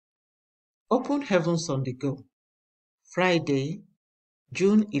Open Heavens on the Go, Friday,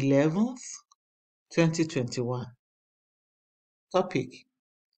 June 11th, 2021. Topic: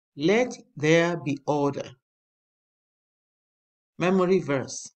 Let there be order. Memory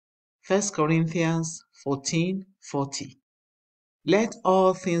verse: 1 Corinthians 14:40. Let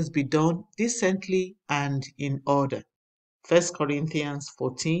all things be done decently and in order. 1 Corinthians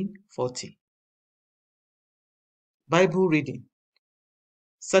 14:40. Bible reading: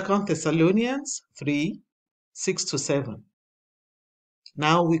 2 Thessalonians 3:6-7.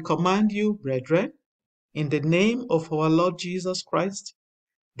 Now we command you, brethren, in the name of our Lord Jesus Christ,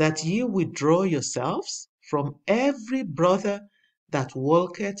 that ye withdraw yourselves from every brother that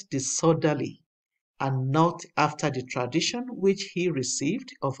walketh disorderly, and not after the tradition which he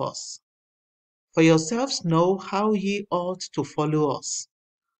received of us. For yourselves know how ye ought to follow us,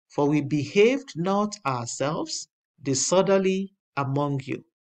 for we behaved not ourselves disorderly among you.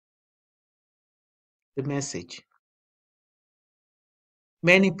 The message: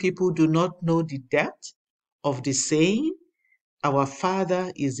 many people do not know the depth of the saying, "Our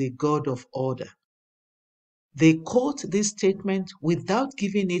Father is a God of order." They quote this statement without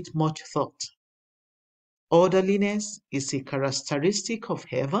giving it much thought. Orderliness is a characteristic of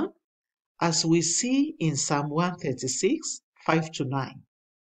heaven, as we see in Psalm 136, 5-9.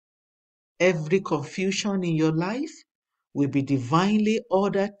 Every confusion in your life will be divinely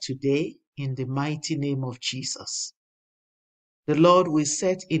ordered today in the mighty name of Jesus. The Lord will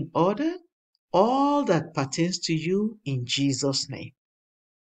set in order all that pertains to you in Jesus' name.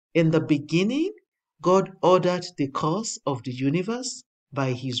 In the beginning, God ordered the course of the universe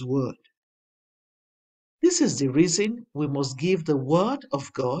by His word. This is the reason we must give the word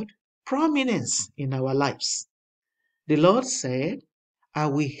of God prominence in our lives. The Lord said, "I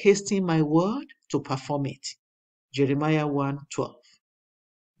will hasten my word to perform it." Jeremiah 1:12.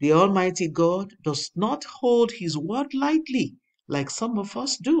 The Almighty God does not hold His word lightly like some of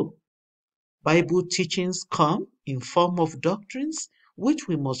us do. Bible teachings come in form of doctrines which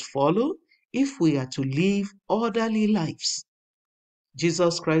we must follow if we are to live orderly lives.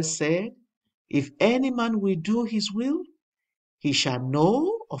 Jesus Christ said, "If any man will do His will, he shall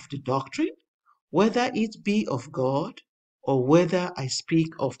know of the doctrine, whether it be of God or whether I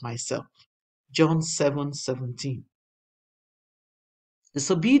speak of myself." John 7:17.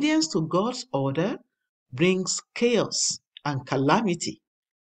 Disobedience to God's order brings chaos and calamity.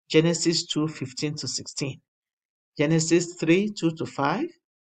 Genesis 2:15-16. Genesis 3:2-5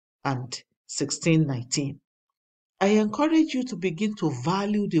 and 16:19. I encourage you to begin to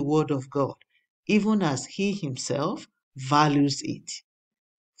value the word of God, even as He Himself values it.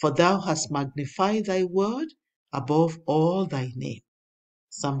 For thou hast magnified thy word above all thy name.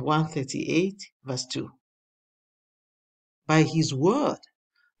 Psalm 138:2. By His word,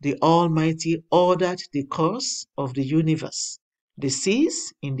 the Almighty ordered the course of the universe, the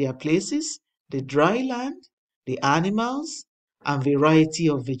seas in their places, the dry land, the animals, and variety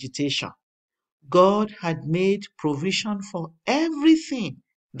of vegetation. God had made provision for everything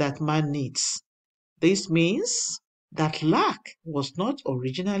that man needs. This means that lack was not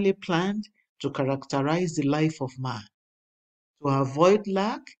originally planned to characterize the life of man. To avoid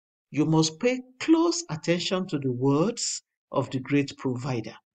lack, you must pay close attention to the words of the great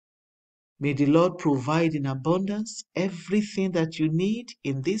provider. May the Lord provide in abundance everything that you need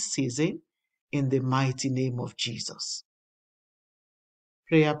in this season in the mighty name of Jesus.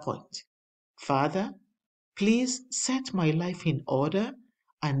 Prayer point: Father, please set my life in order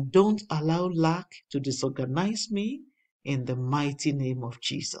and don't allow lack to disorganize me in the mighty name of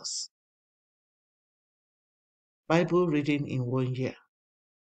Jesus. Bible reading in 1 year.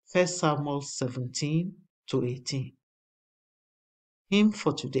 1 Samuel 17-18. Hymn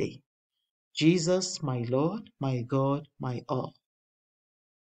for today: Jesus, my Lord, my God, my all.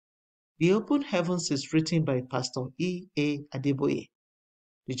 The Open Heavens is written by Pastor E.A. Adeboye,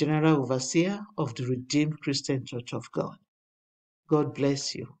 the General Overseer of the Redeemed Christian Church of God. God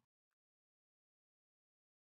bless you.